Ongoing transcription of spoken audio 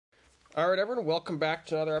All right, everyone, welcome back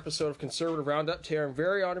to another episode of Conservative Roundup. Today, I'm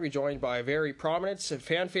very honored to be joined by a very prominent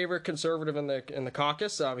fan favorite conservative in the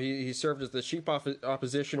caucus. He served as the chief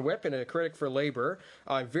opposition whip and a critic for Labour.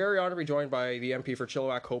 I'm very honored to be joined by the MP for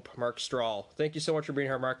Chilliwack Hope, Mark Strahl. Thank you so much for being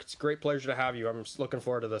here, Mark. It's a great pleasure to have you. I'm looking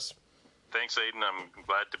forward to this. Thanks, Aidan. I'm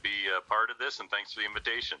glad to be a part of this, and thanks for the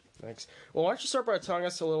invitation. Thanks. Well, why don't you start by telling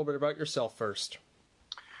us a little bit about yourself first?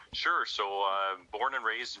 Sure. So, born and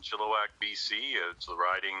raised in Chilliwack, BC. It's the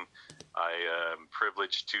riding I am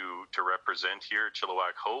privileged to represent here,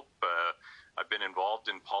 Chilliwack Hope. I've been involved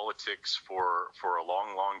in politics for a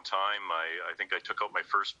long, long time. I think I took out my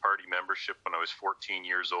first party membership when I was 14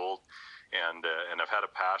 years old, and I've had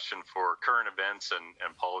a passion for current events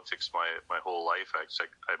and politics my whole life. I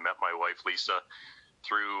met my wife Lisa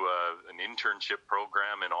through an internship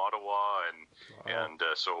program in Ottawa, and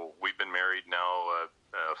so we've been married now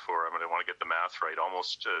for, I want to get the math right,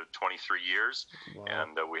 almost 23 years. Wow.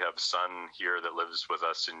 And we have a son here that lives with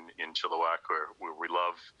us in Chilliwack, where we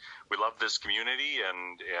love this community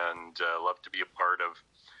and love to be a part of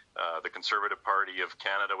the Conservative Party of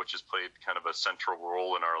Canada, which has played kind of a central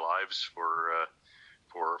role in our lives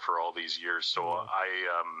for all these years. So I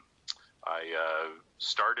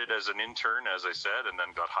started as an intern, as I said, and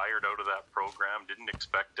then got hired out of that program. Didn't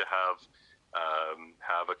expect to have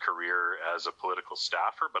a career as a political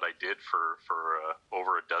staffer, but I did for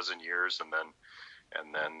over a dozen years. And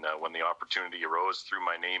then when the opportunity arose, threw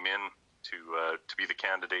my name in to be the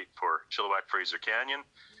candidate for Chilliwack Fraser Canyon.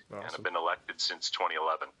 Awesome. And I've been elected since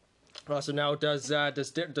 2011. Awesome. Now,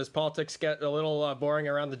 does politics get a little boring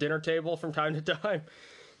around the dinner table from time to time?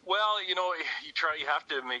 Well, you have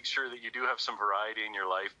to make sure that you do have some variety in your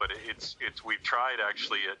life, but we've tried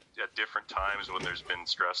actually at different times when there's been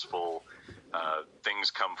stressful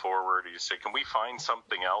things come forward. You say, can we find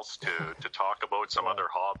something else to talk about, some other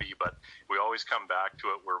hobby? But we always come back to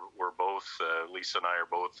it. We're both, Lisa and I are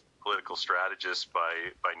both political strategists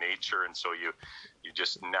by nature, and so you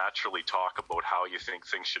just naturally talk about how you think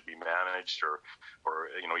things should be managed, or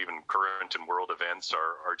even current and world events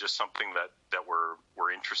are just something that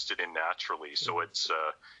we're interested in naturally. So it's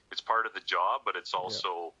part of the job, but it's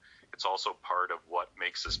also part of what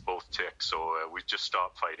makes us both tick. So we just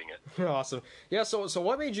stopped fighting it. Awesome. Yeah. So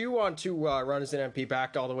what made you want to run as an MP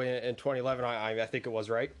back all the way in 2011? I think it was,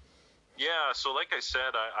 right? Yeah. So like I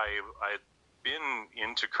said, I had been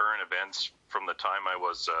into current events from the time I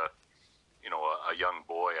was a young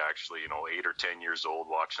boy, actually, 8 or 10 years old,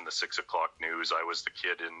 watching the 6 o'clock news. I was the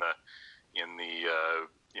kid in the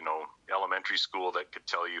elementary school that could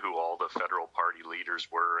tell you who all the federal party leaders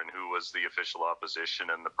were and who was the official opposition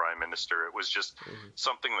and the prime minister. It was just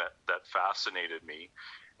something that fascinated me.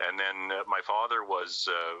 And then my father was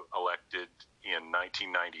elected in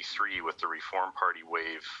 1993 with the Reform Party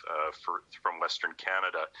wave from Western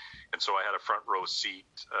Canada. And so I had a front row seat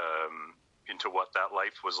into what that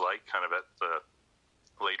life was like, kind of at the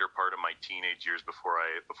later part of my teenage years before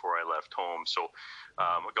I left home. So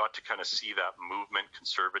I got to kind of see that movement,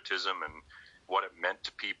 conservatism, and what it meant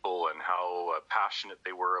to people and how passionate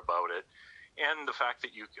they were about it. And the fact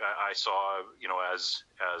that I saw, as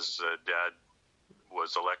Dad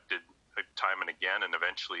was elected time and again, and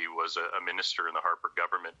eventually was a minister in the Harper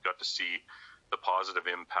government, got to see the positive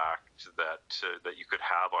impact that you could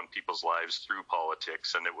have on people's lives through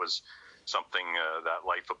politics. And it was something, that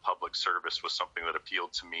life of public service was something that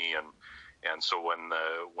appealed to me. And so when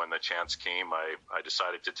the chance came, I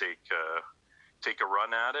decided to take a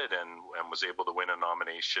run at it, and was able to win a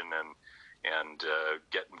nomination and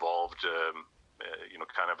get involved,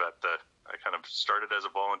 I kind of started as a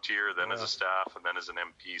volunteer, then as a staff, and then as an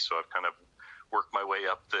MP. So I've kind of worked my way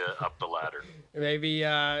up the ladder. Maybe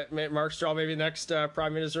Mark Strahl, maybe the next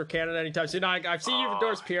Prime Minister of Canada anytime soon. I've seen you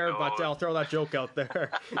endorse Pierre, but I'll throw that joke out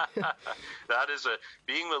there. That is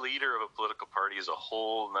being the leader of a political party is a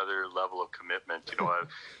whole nother level of commitment.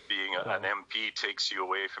 Being an MP takes you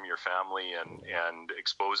away from your family and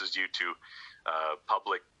exposes you to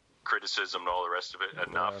public criticism and all the rest of it.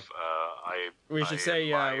 Enough. We should say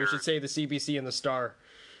the CBC and the Star.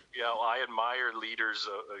 Yeah, well, I admire leaders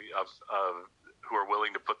who are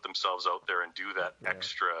willing to put themselves out there and do that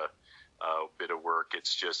extra bit of work.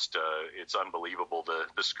 It's just it's unbelievable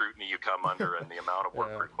the scrutiny you come under and the amount of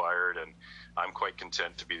work required. And I'm quite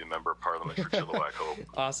content to be the member of Parliament for Chilliwack Hope.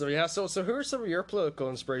 Awesome. Yeah. So who are some of your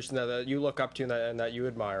political inspirations that you look up to and that you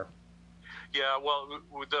admire? Yeah, well,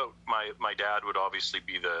 my dad would obviously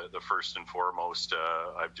be the first and foremost.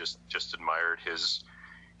 I've just admired his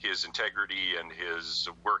integrity and his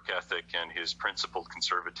work ethic and his principled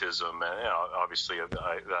conservatism. And obviously,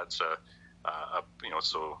 that's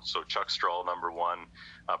So Chuck Strahl, number one.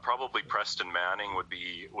 Probably Preston Manning would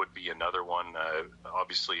be another one.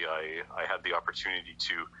 Obviously, I had the opportunity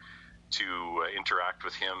to interact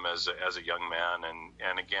with him as a young man,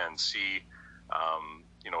 and again see,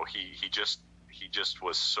 he just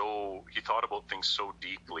was so, he thought about things so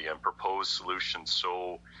deeply and proposed solutions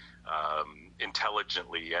so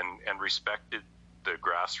intelligently, and respected the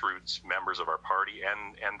grassroots members of our party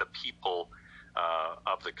and the people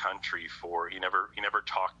of the country. For he never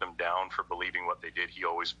talked them down for believing what they did. He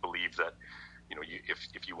always believed that,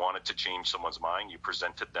 if you wanted to change someone's mind, you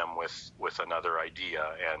presented them with another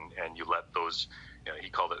idea, and you let those, he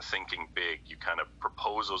called it thinking big. You kind of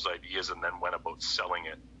propose those ideas and then went about selling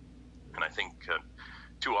it. And I think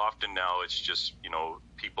too often now it's just,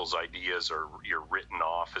 people's ideas you're written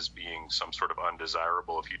off as being some sort of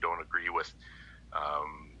undesirable if you don't agree with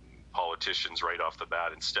politicians right off the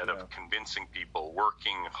bat, instead of convincing people,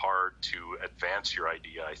 working hard to advance your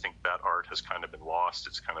idea. I think that art has kind of been lost.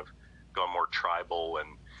 It's kind of gone more tribal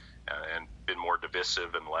and been more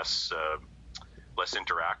divisive and less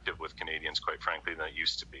interactive with Canadians, quite frankly, than it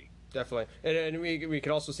used to be. Definitely, and we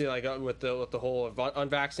can also see, like, with the whole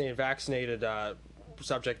unvaccinated, vaccinated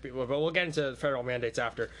subject, but we'll get into federal mandates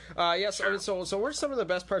after. Yes, sure. I mean, so where's some of the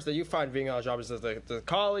best parts that you find being on a job? Is the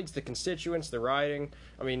colleagues, the constituents, the riding?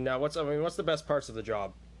 What's the best parts of the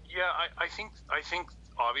job? Yeah, I think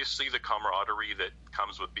obviously the camaraderie that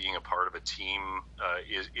comes with being a part of a team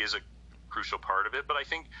is a crucial part of it. But I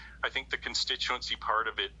think the constituency part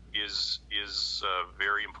of it is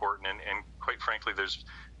very important. And quite frankly,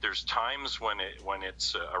 there's times when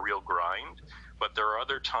it's a real grind, but there are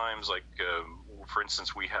other times, like for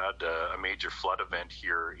instance, we had a major flood event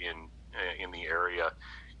here in the area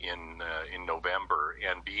in November,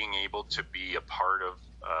 and being able to be a part of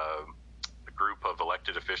a group of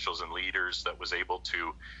elected officials and leaders that was able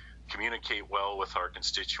to communicate well with our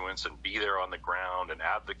constituents and be there on the ground and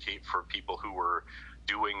advocate for people who were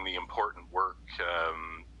doing the important work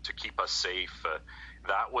to keep us safe.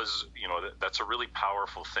 That was, that's a really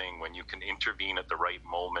powerful thing when you can intervene at the right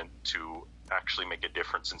moment to actually make a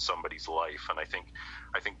difference in somebody's life. And I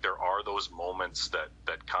think there are those moments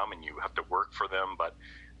that come, and you have to work for them, but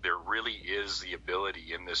there really is the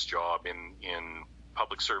ability in this job, in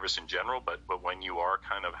public service in general, but when you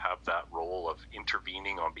have that role of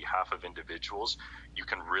intervening on behalf of individuals, you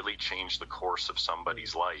can really change the course of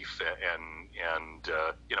somebody's life, and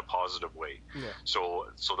in a positive way. Yeah. So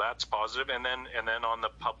that's positive. And then on the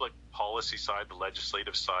public policy side, the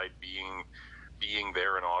legislative side, being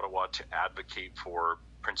there in Ottawa to advocate for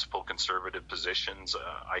principled conservative positions,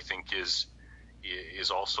 I think is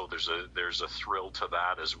also, there's a thrill to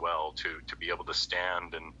that as well, to be able to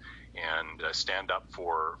stand and stand up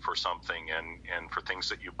for something and for things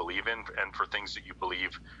that you believe in, and for things that you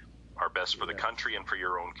believe are best for the country and for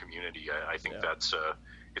your own community. I think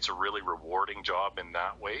it's a really rewarding job in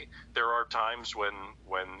that way. There are times when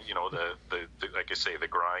the like I say, the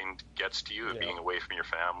grind gets to you. Being away from your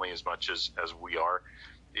family as much as we are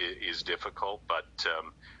is difficult, but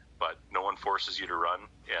no one forces you to run,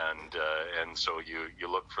 and so you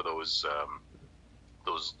look for those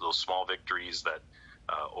small victories that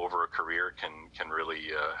over a career can really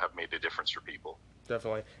have made a difference for people.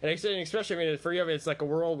 Definitely, and especially, for you, it's like a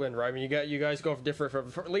whirlwind, right? I mean, you guys go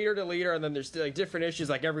from leader to leader, and then there's like different issues,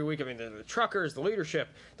 like every week. I mean, the truckers, the leadership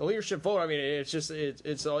vote. I mean,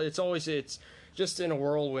 it's always just in a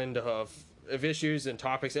whirlwind of issues and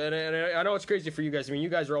topics, and I know it's crazy for you guys. I mean, you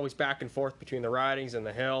guys are always back and forth between the ridings and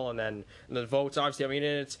the Hill, and then the votes. Obviously,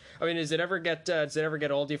 does it ever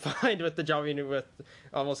get old? Do you find with the job? I mean, with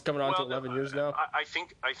almost coming on to 11 years now. I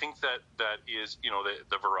think that is,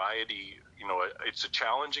 the variety. It's a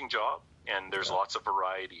challenging job, and there's lots of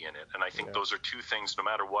variety in it. And I think those are two things. No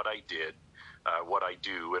matter what I did, what I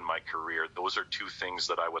do in my career, those are two things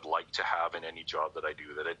that I would like to have in any job that I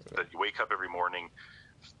do. That you wake up every morning,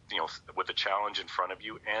 with a challenge in front of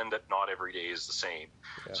you, and that not every day is the same.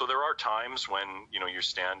 Yeah. So there are times when you're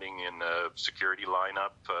standing in a security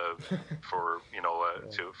lineup for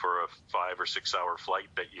for a 5 or 6 hour flight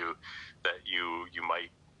that you might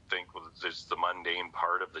think there's the mundane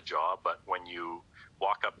part of the job, but when you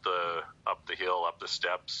walk up the hill, up the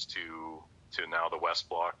steps to now the West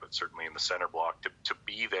Block, but certainly in the Center Block, to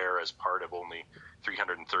be there as part of only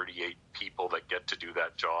 338 people that get to do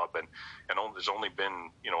that job, and there's only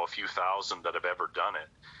been a few thousand that have ever done it.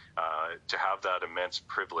 To have that immense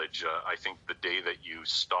privilege, I think the day that you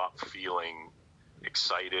stop feeling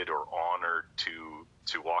excited or honored to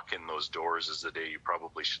walk in those doors is the day you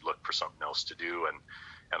probably should look for something else to do.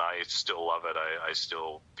 And I still love it. I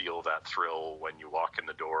still feel that thrill when you walk in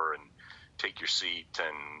the door and take your seat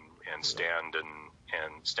and stand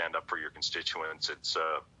and stand up for your constituents.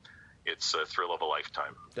 It's a thrill of a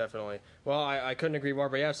lifetime. Definitely. Well, I couldn't agree more.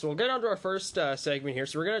 But yeah, so we'll get on to our first segment here.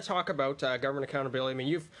 So we're going to talk about government accountability. I mean,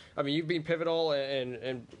 you've been pivotal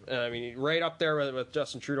and I mean, right up there with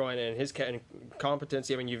Justin Trudeau and his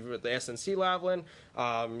competency. I mean, you've with the SNC Lavalin.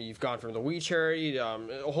 You've gone from the We Charity,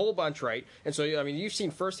 a whole bunch, right? And so, I mean, you've seen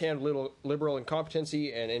firsthand liberal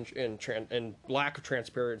incompetency and lack of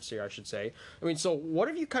transparency, I should say. I mean, so what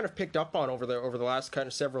have you kind of picked up on over the last kind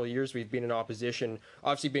of several years we've been in opposition?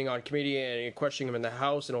 Obviously, being on committee and questioning them in the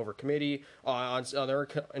House and over committee on their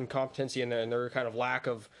incompetency and their kind of lack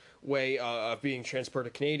of way of being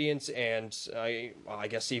transparent to Canadians, and I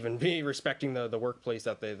guess even be respecting the workplace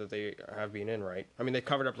that they have been in, right? I mean, they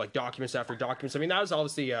covered up like documents after documents. I mean, that was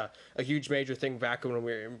obviously a huge major thing back when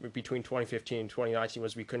we were between 2015 and 2019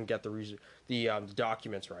 was we couldn't get the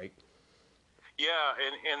documents, right? Yeah,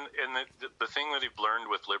 and the thing that they've learned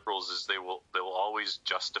with Liberals is they'll always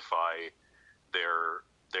justify their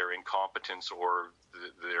incompetence or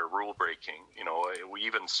their rule breaking. You know, we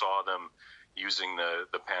even saw them using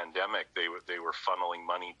the pandemic. They were funneling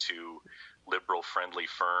money to liberal friendly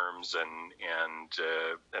firms and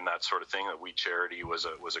that sort of thing. That We Charity was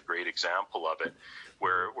a great example of it,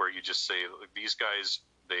 where you just say, these guys,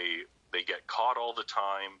 they get caught all the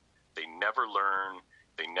time, they never learn,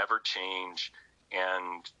 they never change.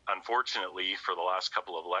 And unfortunately, for the last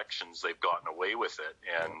couple of elections, they've gotten away with it.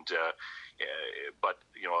 And but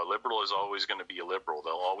you know, a Liberal is always going to be a Liberal.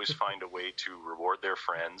 They'll always find a way to reward their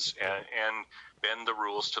friends and bend the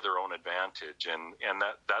rules to their own advantage. And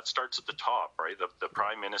that starts at the top, right? The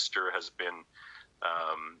Prime Minister has been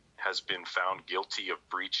found guilty of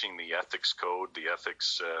breaching the ethics code, the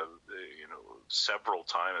ethics, several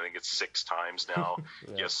times. I think it's 6 times now.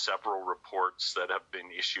 Yeah. He has several reports that have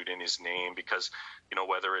been issued in his name because, you know,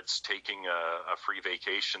 whether it's taking a free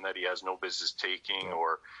vacation that he has no business taking,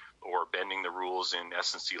 or bending the rules in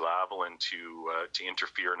SNC Lavalin to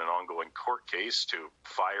interfere in an ongoing court case, to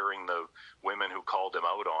firing the women who called him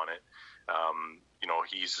out on it. You know,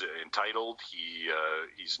 he's entitled.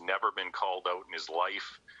 He's never been called out in his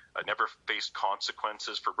life. Never faced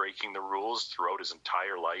consequences for breaking the rules throughout his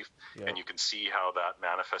entire life. Yeah. And you can see how that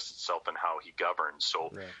manifests itself in how he governs.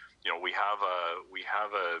 So, you know, we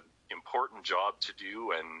have a important job to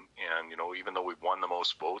do, and you know, even though we've won the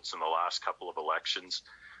most votes in the last couple of elections,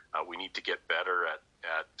 we need to get better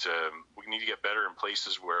we need to get better in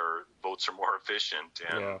places where votes are more efficient,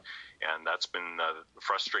 and that's been the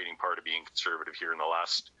frustrating part of being conservative here in the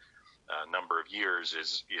last number of years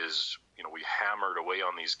is you know, we hammered away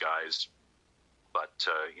on these guys, but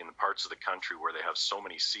in the parts of the country where they have so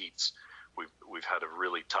many seats, we've had a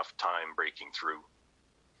really tough time breaking through.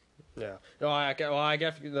 Yeah. No, I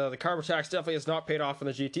guess the carbon tax definitely has not paid off in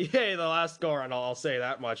the GTA the last go around. I'll say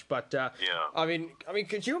that much. But I mean,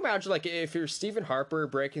 could you imagine, like, if you're Stephen Harper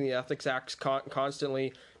breaking the ethics acts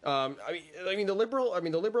constantly? I mean, the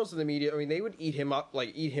liberals in the media, I mean, they would eat him up,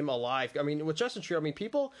 like eat him alive. I mean, with Justin Trudeau, I mean,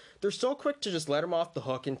 people, they're so quick to just let him off the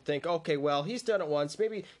hook and think, okay, well, he's done it once,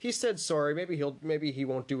 maybe he said sorry, maybe he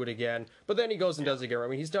won't do it again. But then he goes and does it again. I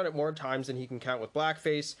mean, he's done it more times than he can count with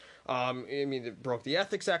blackface. I mean, they broke the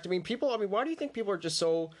Ethics Act. I mean, why do you think people are just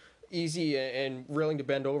so easy and willing to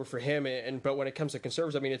bend over for him? But when it comes to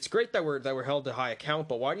Conservatives, I mean, it's great that we're held to high account,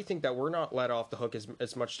 but why do you think that we're not let off the hook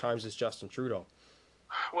as much times as Justin Trudeau?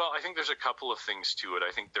 Well, I think there's a couple of things to it.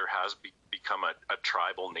 I think there has become a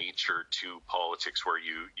tribal nature to politics where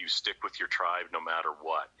you stick with your tribe no matter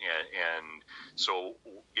what. And so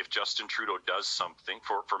if Justin Trudeau does something,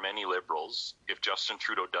 for many Liberals, if Justin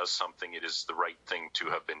Trudeau does something, it is the right thing to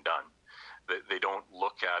have been done. They don't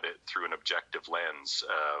look at it through an objective lens.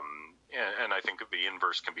 And I think the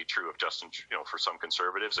inverse can be true of Justin, you know, for some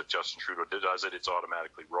Conservatives. If Justin Trudeau does it, it's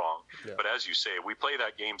automatically wrong. Yeah. But as you say, we play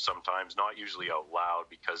that game sometimes, not usually out loud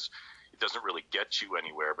because it doesn't really get you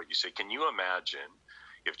anywhere. But you say, can you imagine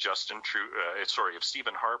if if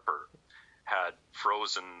Stephen Harper had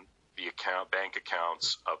frozen the bank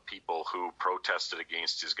accounts of people who protested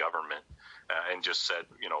against his government and just said,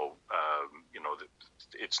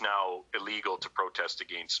 it's now illegal to protest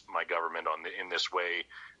against my government in this way.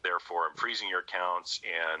 Therefore, I'm freezing your accounts.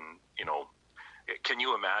 And, you know, can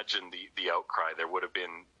you imagine the outcry? There would have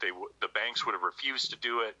been, the banks would have refused to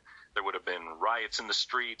do it. There would have been riots in the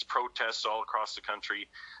streets, protests all across the country,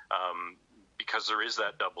 because there is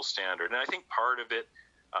that double standard. And I think part of it,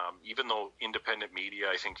 even though independent media,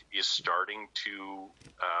 I think, is starting to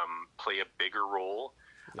play a bigger role,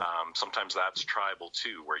 sometimes that's tribal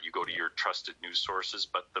too, where you go to your trusted news sources.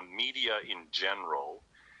 But the media in general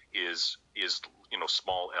is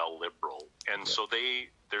small L liberal. And so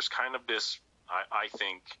there's kind of this, I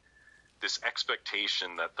think, this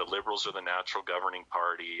expectation that the Liberals are the natural governing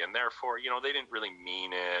party, and therefore, they didn't really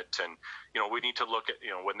mean it. And, we need to look at,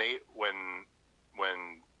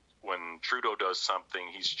 when Trudeau does something,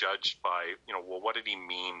 he's judged by, well, what did he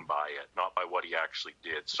mean by it, not by what he actually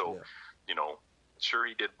did. So, sure,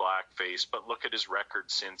 he did blackface, but look at his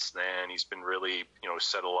record since then. He's been really,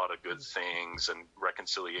 said a lot of good things, and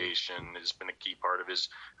reconciliation has been a key part of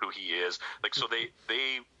who he is. Like, so they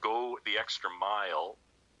go the extra mile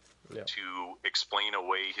to explain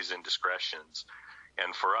away his indiscretions.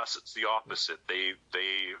 And for us, it's the opposite. The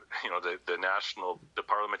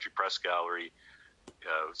Parliamentary Press Gallery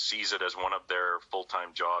sees it as one of their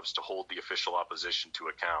full-time jobs to hold the official opposition to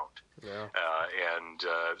account.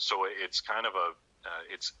 So it's kind of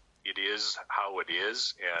it is how it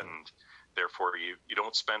is, and therefore you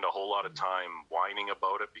don't spend a whole lot of time whining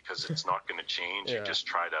about it, because it's not going to change. You just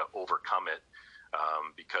try to overcome it,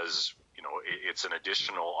 because it's an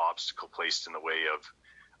additional obstacle placed in the way of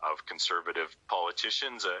conservative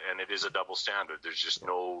politicians, and it is a double standard. There's just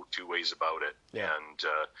no two ways about it. And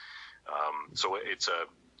so it's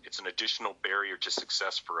an additional barrier to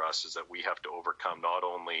success for us, is that we have to overcome not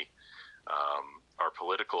only our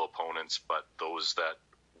political opponents, but those that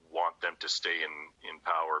want them to stay in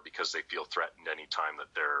power because they feel threatened any time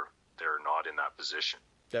that they're not in that position.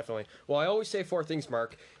 Definitely. Well, I always say 4 things,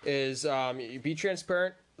 Mark, is be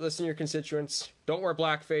transparent, listen to your constituents, don't wear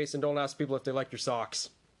blackface, and don't ask people if they like your socks.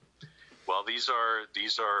 Well, these are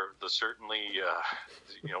certainly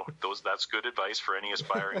that's good advice for any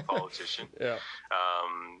aspiring politician. That's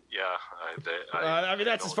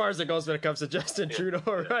as far as it goes when it comes to Justin Trudeau,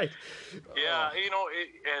 right?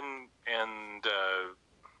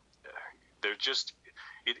 They're just.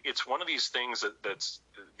 It's one of these things that's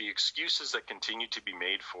the excuses that continue to be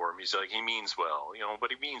made for him. He's like, he means well,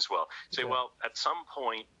 but he means well. Say, well, at some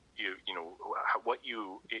point, in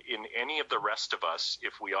any of the rest of us,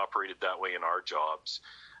 if we operated that way in our jobs,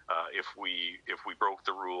 if we broke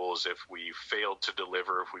the rules, if we failed to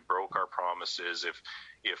deliver, if we broke our promises, if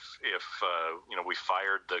we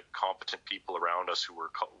fired the competent people around us who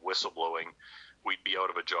were whistleblowing, we'd be out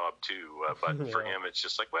of a job too. But for him, it's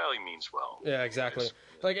just like, well, he means well. Yeah, exactly.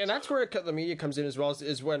 And that's where the media comes in as well,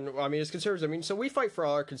 is when, as conservatives, so we fight for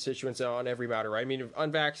all our constituents on every matter, right?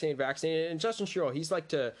 Unvaccinated, vaccinated, and Justin Trudeau, he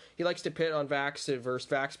likes to pit unvax versus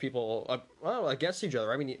vax people, against each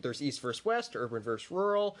other. There's East versus West, urban versus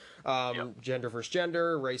rural, gender versus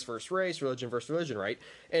gender, race versus race, religion versus religion, right?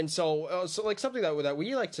 And so something that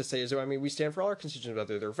we like to say is, we stand for all our constituents,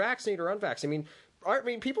 whether they're vaccinated or unvaccinated.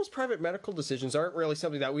 People's private medical decisions aren't really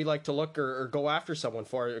something that we like to look or go after someone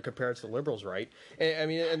for compared to the Liberals, right?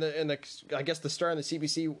 I guess the Star and the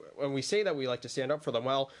CBC, when we say that we like to stand up for them,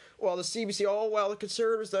 well, the CBC, the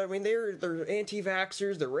Conservatives, they're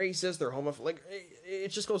anti-vaxxers, they're racist, they're homophobic. It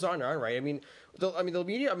just goes on and on, right? The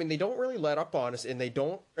media, they don't really let up on us, and they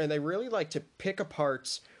really like to pick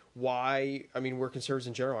apart why, we're conservatives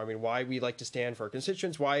in general. Why we like to stand for our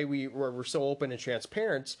constituents, why we're so open and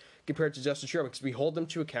transparent compared to Justin Trudeau, because we hold them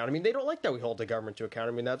to account. They don't like that we hold the government to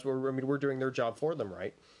account. That's where, we're doing their job for them,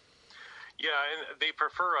 right? Yeah, and they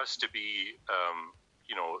prefer us to be,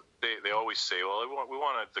 they always say, well, we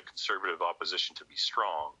want the conservative opposition to be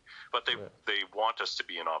strong, but they want us to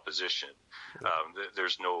be in opposition.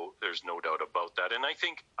 There's no doubt about that. And I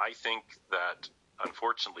think that,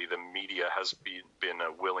 unfortunately, the media has been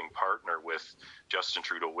a willing partner with Justin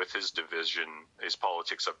Trudeau, with his division, his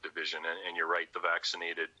politics of division. And you're right, the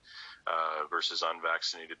vaccinated versus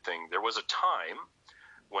unvaccinated thing. There was a time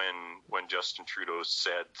when Justin Trudeau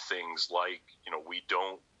said things like, we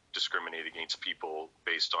don't discriminate against people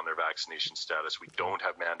based on their vaccination status. We don't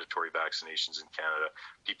have mandatory vaccinations in Canada.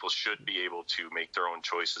 People should be able to make their own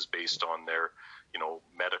choices based on their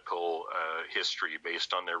medical history,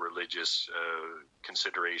 based on their religious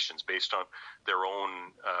considerations, based on their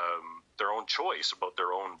own choice about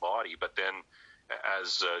their own body. But then,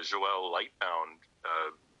 as Joël Lightbound,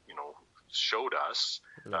 showed us,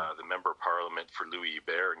 the member of Parliament for Louis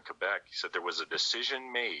Hébert in Quebec, he said there was a decision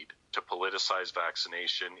made to politicize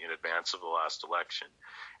vaccination in advance of the last election.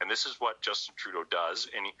 And this is what Justin Trudeau does,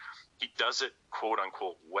 and he does it, quote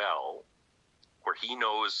unquote, well, where he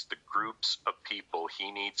knows the groups of people he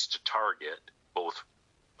needs to target, both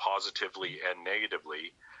positively and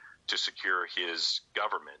negatively, to secure his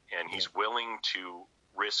government. And he's willing to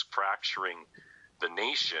risk fracturing the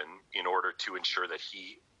nation in order to ensure that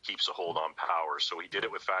he keeps a hold on power. So he did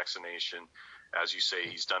it with vaccination. As you say,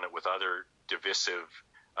 he's done it with other divisive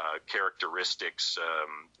characteristics,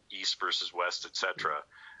 East versus West, etc.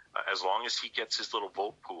 as long as he gets his little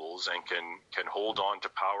vote pools and can hold on to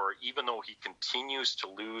power, even though he continues to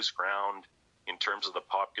lose ground in terms of the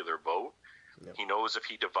popular vote. Yep. He knows if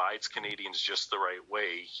he divides Canadians just the right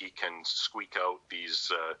way, he can squeak out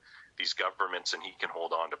these governments and he can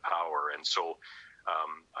hold on to power. And so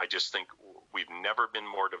I just think we've never been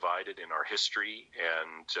more divided in our history,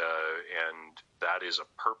 and that is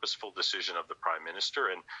a purposeful decision of the Prime Minister,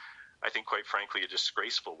 and I think, quite frankly, a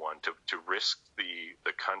disgraceful one to risk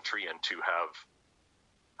the country and to have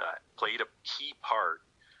played a key part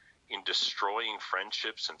in destroying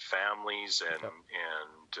friendships and families and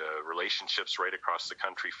relationships right across the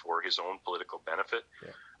country for his own political benefit.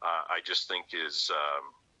 Yeah. I just think is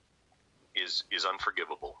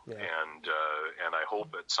unforgivable. Yeah. And I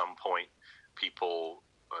hope at some point people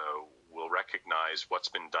will recognize what's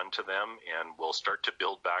been done to them and will start to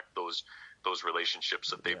build back those relationships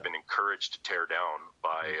that they've been encouraged to tear down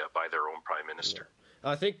by their own Prime Minister.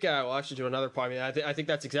 Yeah. I think we'll actually do another point. I mean, I think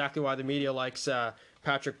that's exactly why the media likes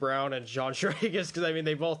Patrick Brown and John Schragus, because I mean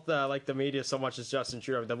they both like the media so much as Justin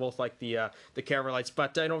Trudeau. They both like the camera lights.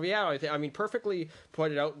 But I mean, perfectly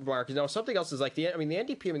pointed out, Mark. Something else is like the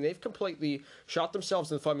NDP. I mean, they've completely shot themselves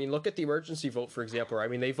in the foot. I mean, look at the emergency vote, for example. I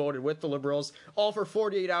mean, they voted with the Liberals all for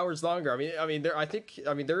 48 hours longer. I mean,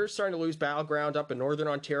 they're starting to lose battleground up in Northern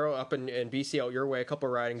Ontario, up in BC, out your way, a couple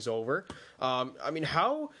of ridings over. I mean,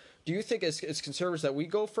 how do you think, as Conservatives, that we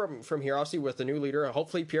go from here, obviously with the new leader,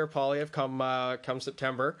 hopefully Pierre Poilievre come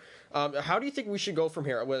September? How do you think we should go from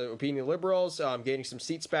here? With being the Liberals, gaining some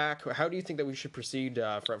seats back, how do you think that we should proceed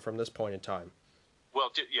from this point in time?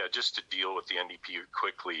 Well, just to deal with the NDP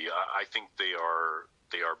quickly, I think they are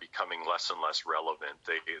becoming less and less relevant.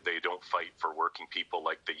 They don't fight for working people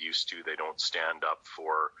like they used to. They don't stand up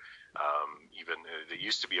for they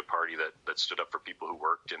used to be a party that stood up for people who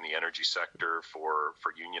worked in the energy sector, for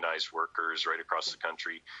unionized workers right across the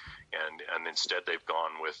country, and instead they've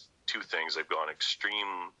gone with two things. They've gone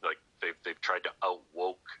extreme, like they've tried to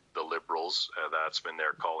out-woke the Liberals. That's been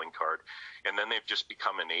their calling card, and then they've just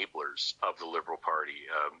become enablers of the Liberal Party.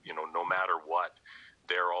 No matter what,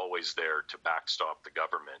 they're always there to backstop the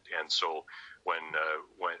government. And so when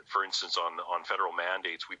for instance, on federal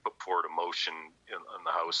mandates, we put forward a motion in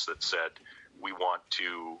the House that said we want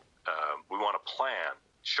a plan.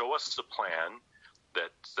 Show us the plan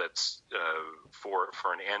that's for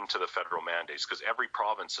an end to the federal mandates, because every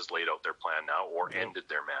province has laid out their plan now or ended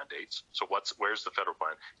their mandates. So where's the federal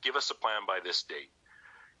plan? Give us a plan by this date.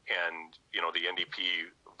 And the NDP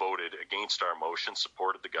voted against our motion,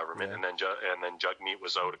 supported the government, and then Jagmeet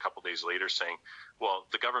was out a couple days later saying, "Well,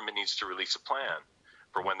 the government needs to release a plan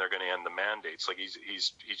for when they're going to end the mandates." Like he's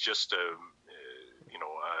just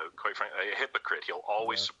quite frankly a hypocrite. He'll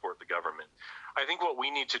always support the government. I think what we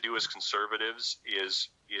need to do as Conservatives is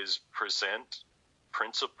present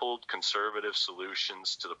principled Conservative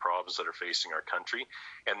solutions to the problems that are facing our country,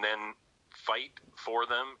 and then fight for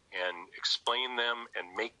them and explain them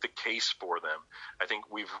and make the case for them. I think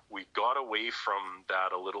we've got away from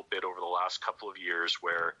that a little bit over the last couple of years,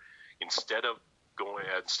 where instead of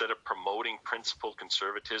promoting principled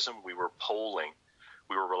conservatism, we were polling.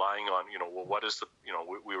 We were relying on, what is the,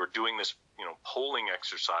 we were doing this, polling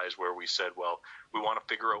exercise where we said, well, we want to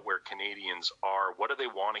figure out where Canadians are. What do they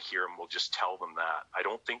want to hear? And we'll just tell them that. I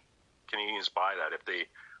don't think Canadians buy that. If they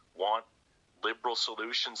want Liberal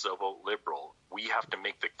solutions, they'll vote Liberal. We have to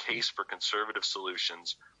make the case for Conservative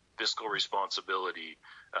solutions: fiscal responsibility,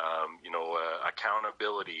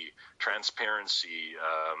 accountability, transparency,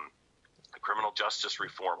 criminal justice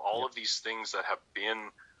reform, all of these things that have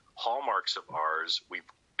been hallmarks of ours. We've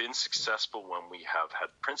been successful when we have had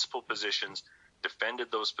principled positions,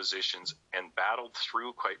 defended those positions, and battled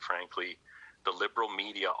through, quite frankly, the liberal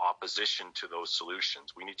media opposition to those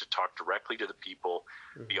solutions. We need to talk directly to the people,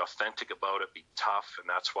 be authentic about it, be tough, and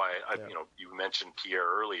that's why you mentioned Pierre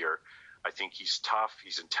earlier. I think he's tough,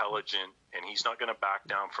 he's intelligent, and he's not going to back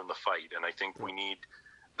down from the fight. And I think we need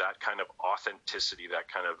that kind of authenticity, that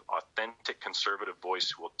kind of authentic Conservative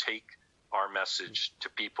voice who will take our message to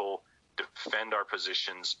people, defend our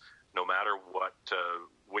positions, no matter what,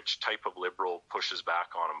 which type of Liberal pushes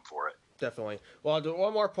back on them for it. Definitely. Well, I'll do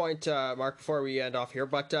one more point, Mark, before we end off here.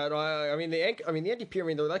 But the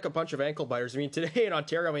NDP, they're like a bunch of ankle biters. I mean, today in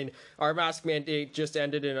Ontario, our mask mandate just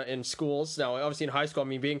ended in schools. Now, obviously in high school,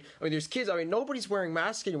 there's kids. Nobody's wearing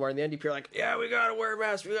masks anymore. And the NDP are like, yeah, we gotta wear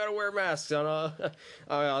masks. We gotta wear masks. And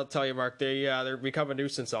I'll tell you, Mark, they're become a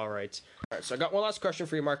nuisance, all right. All right. So I got one last question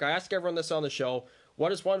for you, Mark. I ask everyone this on the show.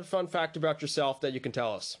 What is one fun fact about yourself that you can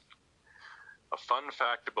tell us? A fun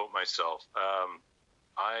fact about myself.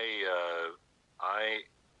 I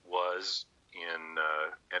was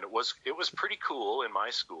and it was pretty cool in my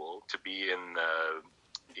school to be in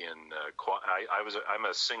I'm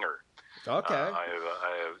a singer. Okay.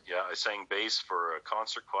 I sang bass for a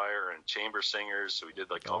concert choir and chamber singers. So we did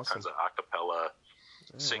like all kinds of a cappella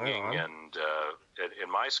singing, and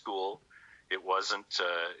in my school, it wasn't.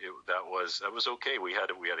 That was okay. We had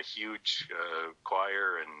a huge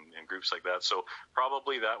choir and groups like that. So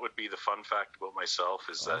probably that would be the fun fact about myself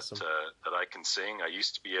is that I can sing. I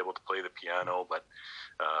used to be able to play the piano, but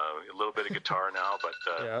a little bit of guitar now. But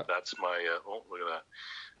that's my look at that.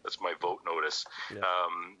 That's my vote notice. Yeah.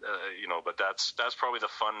 But that's probably the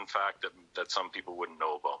fun fact that some people wouldn't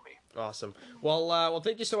know about me. Awesome. Well,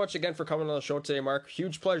 thank you so much again for coming on the show today, Mark.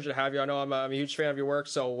 Huge pleasure to have you. I know I'm a huge fan of your work.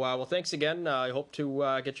 So, thanks again. I hope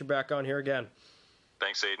to get you back on here again.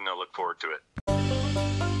 Thanks, Aiden. I look forward to it.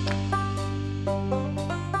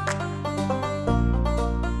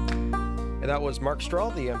 And that was Mark Strahl,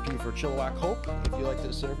 the MP for Chilliwack Hope. If you liked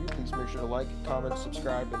this interview, please make sure to like, comment,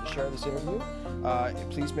 subscribe, and to share this interview.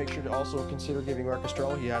 Please make sure to also consider giving Mark a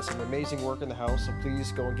Strahl. He has some amazing work in the house, so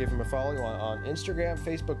please go and give him a follow on Instagram,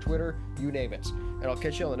 Facebook, Twitter, you name it. And I'll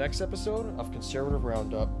catch you on the next episode of Conservative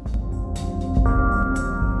Roundup.